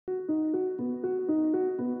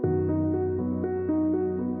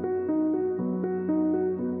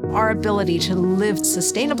our ability to live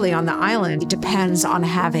sustainably on the island depends on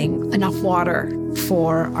having enough water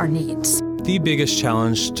for our needs. The biggest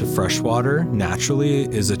challenge to freshwater, naturally,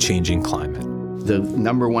 is a changing climate. The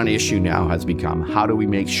number one issue now has become, how do we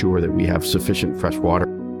make sure that we have sufficient fresh water?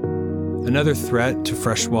 Another threat to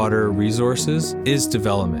freshwater resources is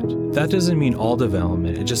development. That doesn't mean all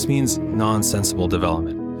development, it just means non-sensible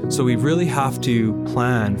development. So we really have to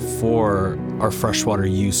plan for our freshwater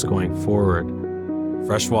use going forward.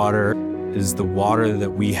 Freshwater is the water that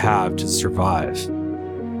we have to survive.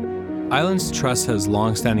 Islands Trust has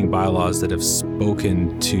long-standing bylaws that have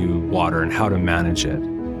spoken to water and how to manage it.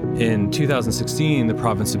 In 2016, the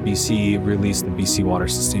province of BC released the BC Water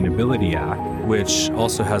Sustainability Act, which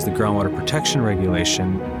also has the Groundwater Protection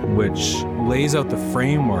Regulation, which lays out the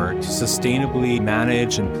framework to sustainably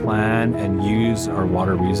manage and plan and use our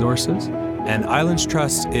water resources. And Islands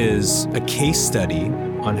Trust is a case study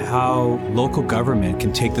on how local government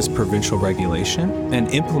can take this provincial regulation and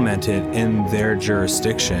implement it in their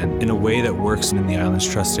jurisdiction in a way that works in the Islands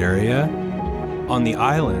Trust area. On the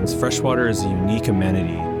islands, freshwater is a unique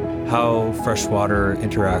amenity. How freshwater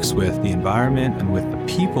interacts with the environment and with the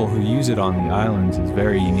people who use it on the islands is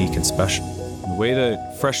very unique and special. The way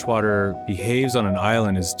that freshwater behaves on an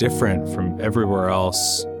island is different from everywhere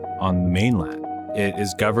else on the mainland. It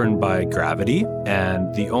is governed by gravity,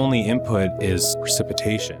 and the only input is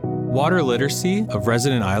precipitation. Water literacy of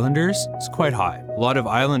resident islanders is quite high. A lot of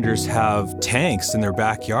islanders have tanks in their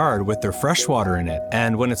backyard with their fresh water in it.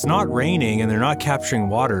 And when it's not raining and they're not capturing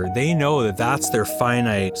water, they know that that's their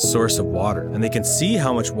finite source of water. And they can see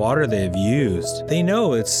how much water they've used. They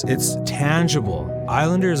know it's tangible.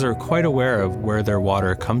 Islanders are quite aware of where their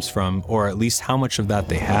water comes from, or at least how much of that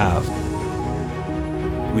they have.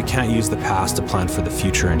 We can't use the past to plan for the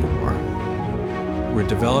future anymore. We're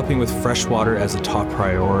developing with freshwater as a top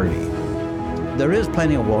priority. There is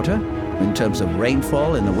plenty of water in terms of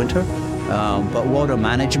rainfall in the winter, but water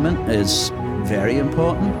management is very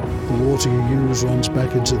important. The water you use runs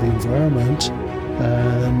back into the environment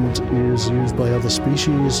and is used by other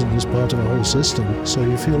species and is part of a whole system. So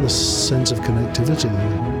you feel a sense of connectivity.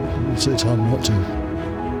 It's hard not to.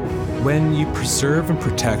 When you preserve and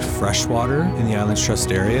protect freshwater in the Islands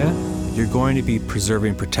Trust area, you're going to be preserving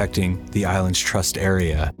and protecting the Islands Trust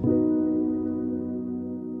area.